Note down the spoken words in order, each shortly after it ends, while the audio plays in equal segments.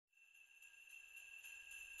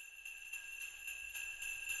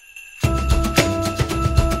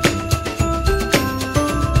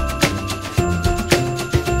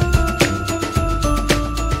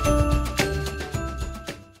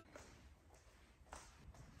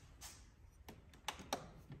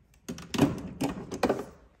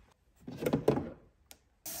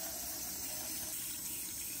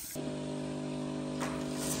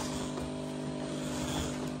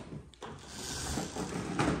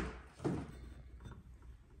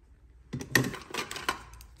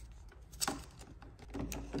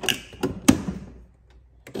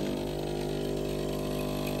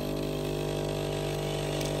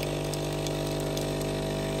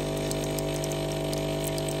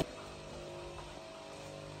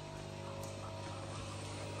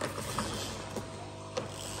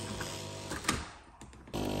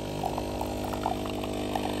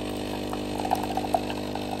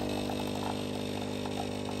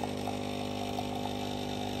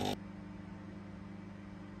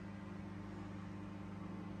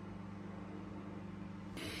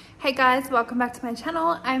Hey guys, welcome back to my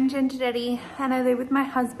channel. I'm Jen Gidetti and I live with my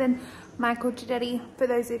husband Michael Gidetti. For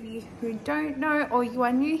those of you who don't know or you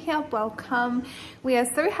are new here, welcome. We are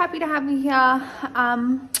so happy to have you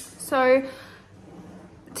here. So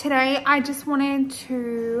today I just wanted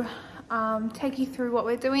to take you through what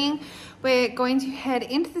we're doing. We're going to head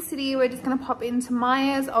into the city. We're just going to pop into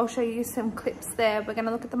Myers. I'll show you some clips there. We're going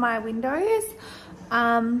to look at the Myer windows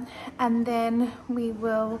and then we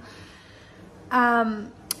will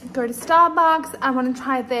go to Starbucks. I want to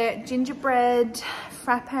try their gingerbread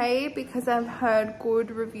frappe because I've heard good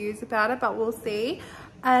reviews about it, but we'll see.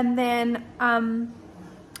 And then I'm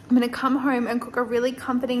gonna come home and cook a really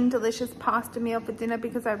comforting, delicious pasta meal for dinner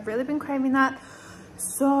because I've really been craving that.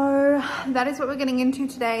 So that is what we're getting into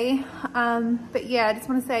today. But yeah, I just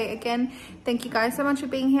want to say again, thank you guys so much for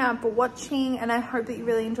being here and for watching, and I hope that you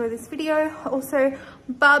really enjoy this video. Also,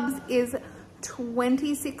 Bubs is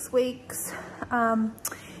 26 weeks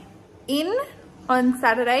in on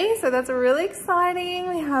Saturday, so that's really exciting.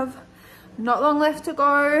 We have not long left to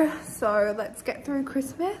go, so let's get through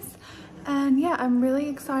Christmas. And yeah, I'm really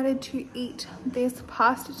excited to eat this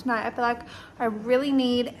pasta tonight. I feel like I really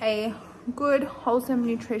need a good, wholesome,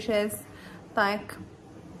 nutritious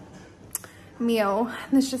meal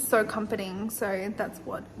that's just so comforting. So that's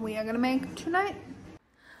what we are gonna make tonight.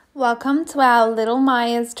 Welcome to our little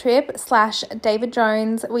Myers trip / David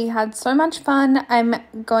Jones. We had so much fun. I'm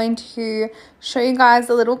going to show you guys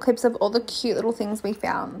the little clips of all the cute little things we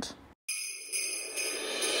found.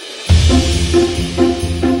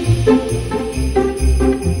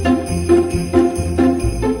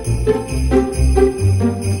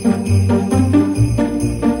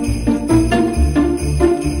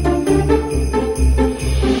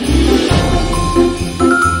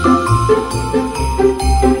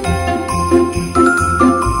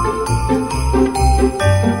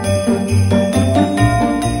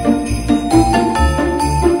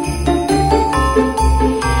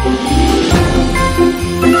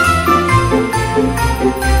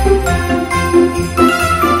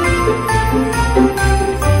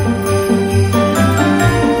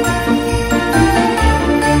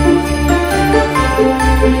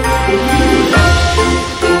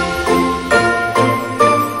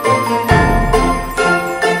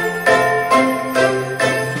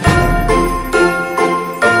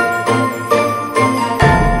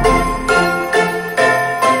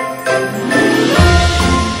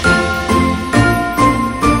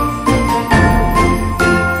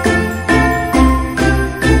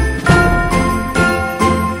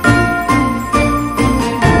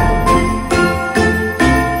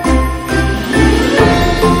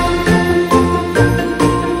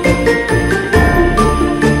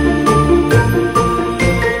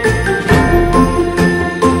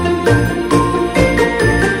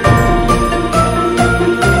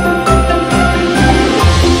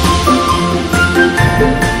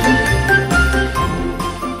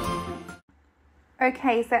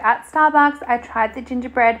 Okay, so at Starbucks, I tried the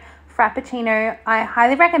gingerbread frappuccino. I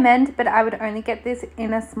highly recommend, but I would only get this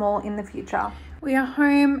in a small in the future. We are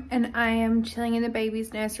home and I am chilling in the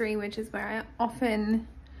baby's nursery, which is where I often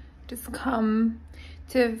just come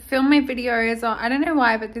to film my videos, or I don't know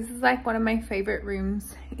why, but this is like one of my favorite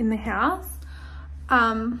rooms in the house.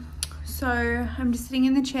 So I'm just sitting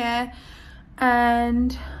in the chair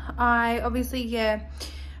and I obviously,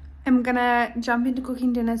 I'm gonna jump into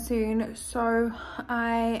cooking dinner soon, so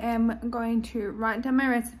I am going to write down my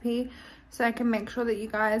recipe so I can make sure that you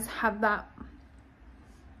guys have that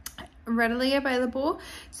readily available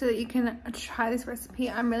so that you can try this recipe.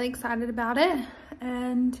 I'm really excited about it.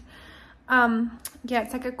 And yeah,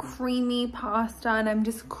 it's like a creamy pasta and I'm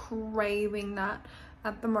just craving that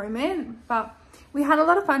at the moment. But we had a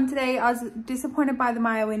lot of fun today. I was disappointed by the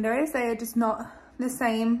Myer windows. They are just not the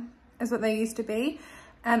same as what they used to be.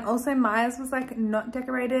 And also Myers was like not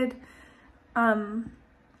decorated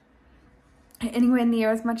anywhere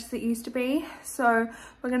near as much as it used to be. So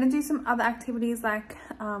we're gonna do some other activities, like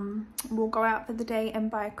we'll go out for the day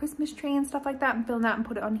and buy a Christmas tree and stuff like that and film that and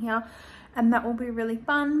put it on here, and that will be really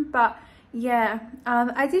fun. But yeah,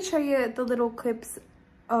 I did show you the little clips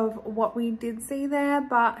of what we did see there,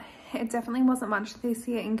 but it definitely wasn't much this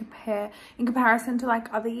year in comparison to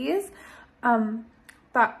like other years.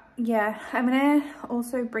 But yeah, I'm gonna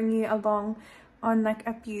also bring you along on like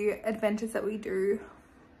a few adventures that we do,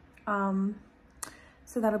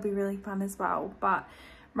 so that'll be really fun as well. But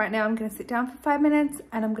right now I'm gonna sit down for 5 minutes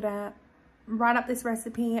and I'm gonna write up this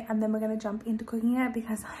recipe, and then we're gonna jump into cooking it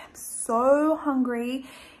because I am so hungry.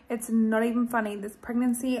 It's not even funny. This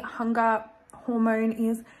pregnancy hunger hormone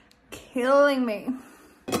is killing me.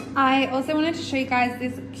 I also wanted to show you guys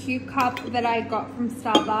this cute cup that I got from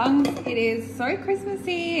Starbucks. It is so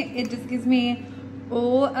Christmassy. It just gives me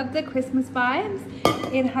all of the Christmas vibes.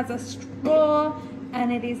 It has a straw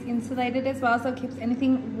and it is insulated as well, so it keeps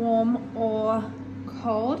anything warm or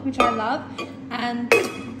cold, which I love. And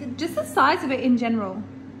just the size of it in general,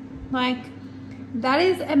 like, that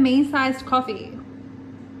is a me-sized coffee.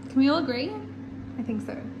 Can we all agree? I think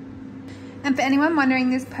so. And for anyone wondering,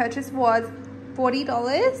 this purchase was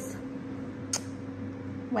 $40.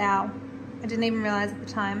 Wow, I didn't even realize at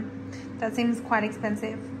the time. That seems quite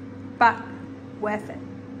expensive, but worth it.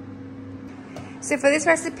 So for this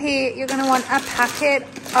recipe, you're gonna want a packet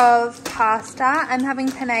of pasta. I'm having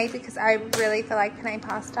penne because I really feel like penne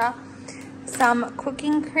pasta. Some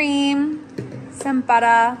cooking cream, some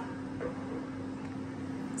butter,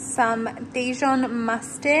 some Dijon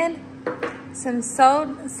mustard, some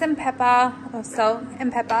salt, some pepper, or salt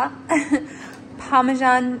and pepper,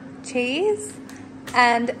 Parmesan cheese,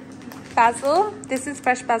 and basil. This is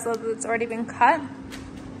fresh basil that's already been cut.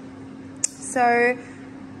 So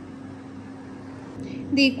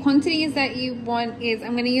the quantities that you want is,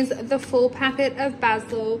 I'm going to use the full packet of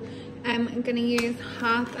basil. I'm going to use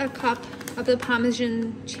half a cup of the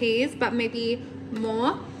Parmesan cheese, but maybe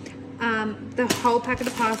more. The whole packet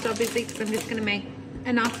of pasta, obviously, because I'm just going to make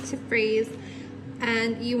enough to freeze.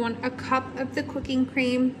 And you want a cup of the cooking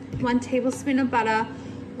cream, 1 tablespoon of butter,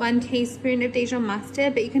 1 teaspoon of Dijon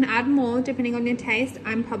mustard, but you can add more depending on your taste.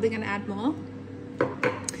 I'm probably going to add more.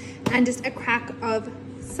 And just a crack of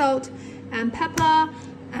salt and pepper,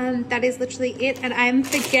 and that is literally it. And I'm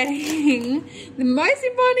forgetting the most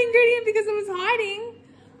important ingredient because I was hiding.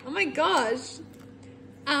 Oh my gosh.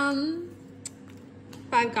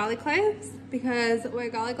 5 garlic cloves because we're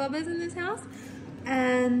garlic lovers in this house.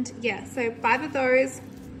 And yeah, so 5 of those.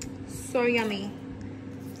 So yummy.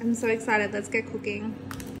 I'm so excited. Let's get cooking.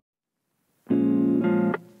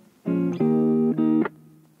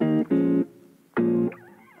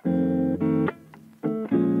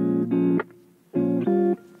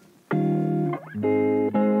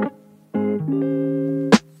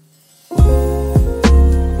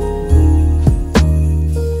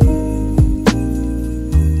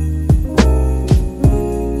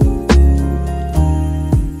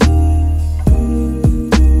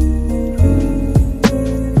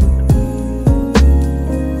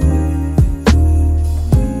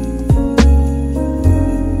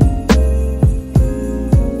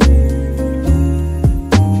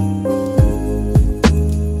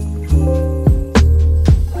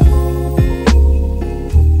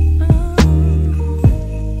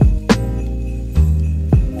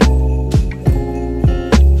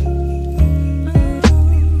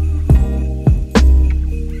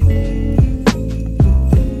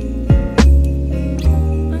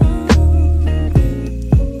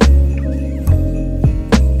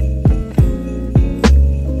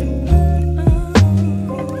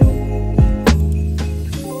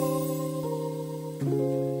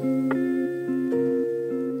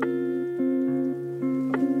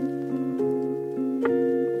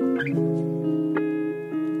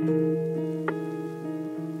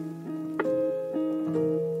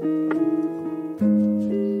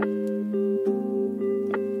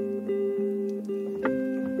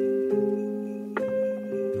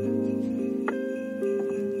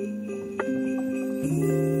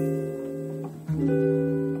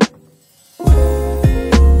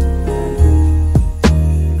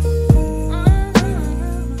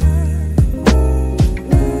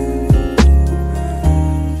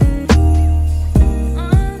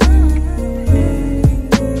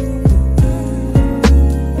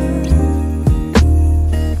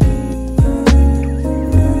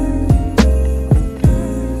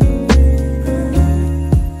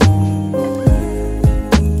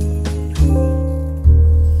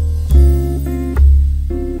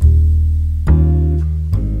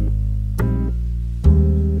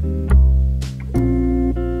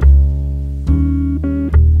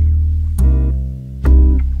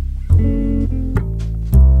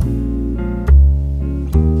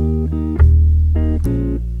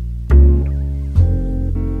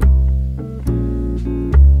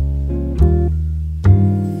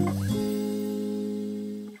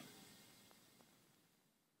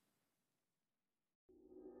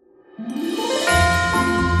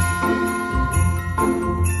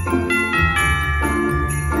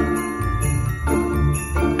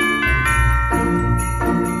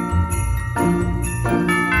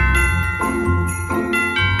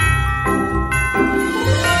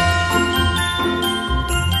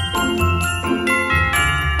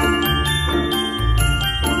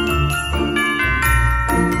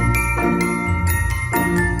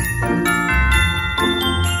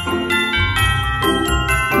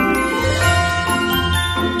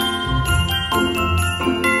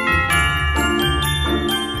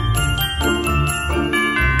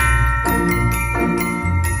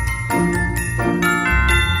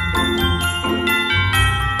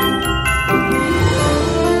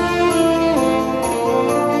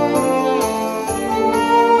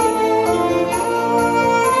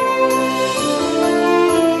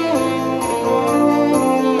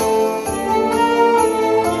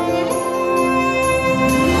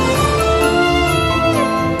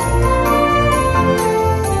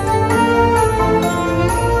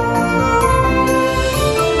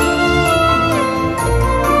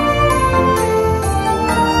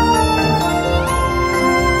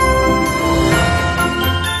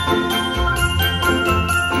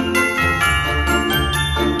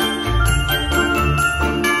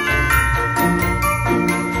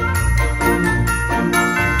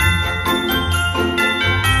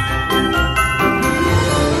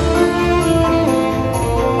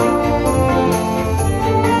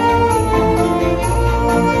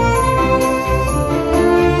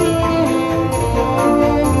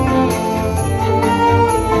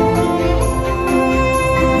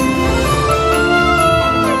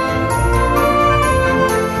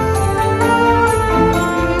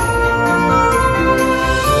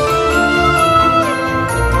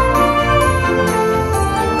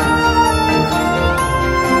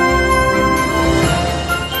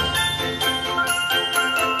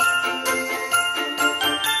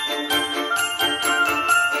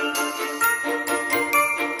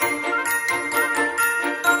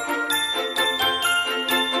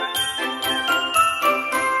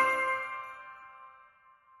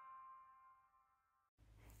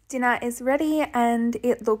 Dinner is ready and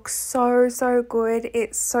it looks so good.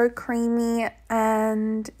 It's so creamy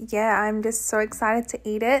and yeah, I'm just so excited to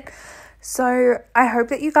eat it. So I hope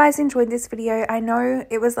that you guys enjoyed this video. I know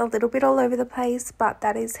it was a little bit all over the place, but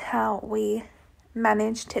that is how we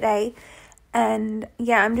managed today. And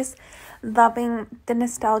yeah, I'm just loving the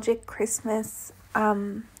nostalgic Christmas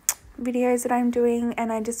videos that I'm doing,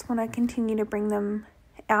 and I just want to continue to bring them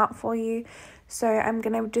out for you. So I'm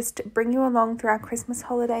going to just bring you along through our Christmas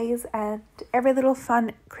holidays and every little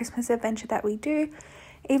fun Christmas adventure that we do.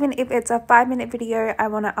 Even if it's a 5-minute video, I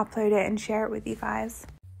want to upload it and share it with you guys.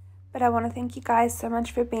 But I want to thank you guys so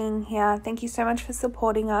much for being here. Thank you so much for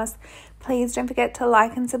supporting us. Please don't forget to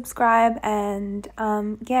like and subscribe and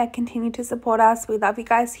yeah, continue to support us. We love you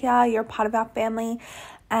guys here. You're a part of our family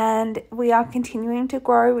and we are continuing to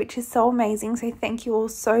grow, which is so amazing. So thank you all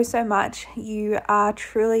so much. You are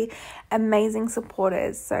truly amazing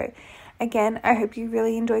supporters. So again, I hope you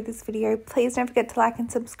really enjoyed this video. Please don't forget to like and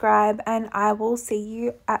subscribe, and I will see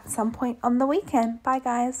you at some point on the weekend. Bye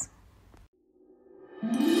guys.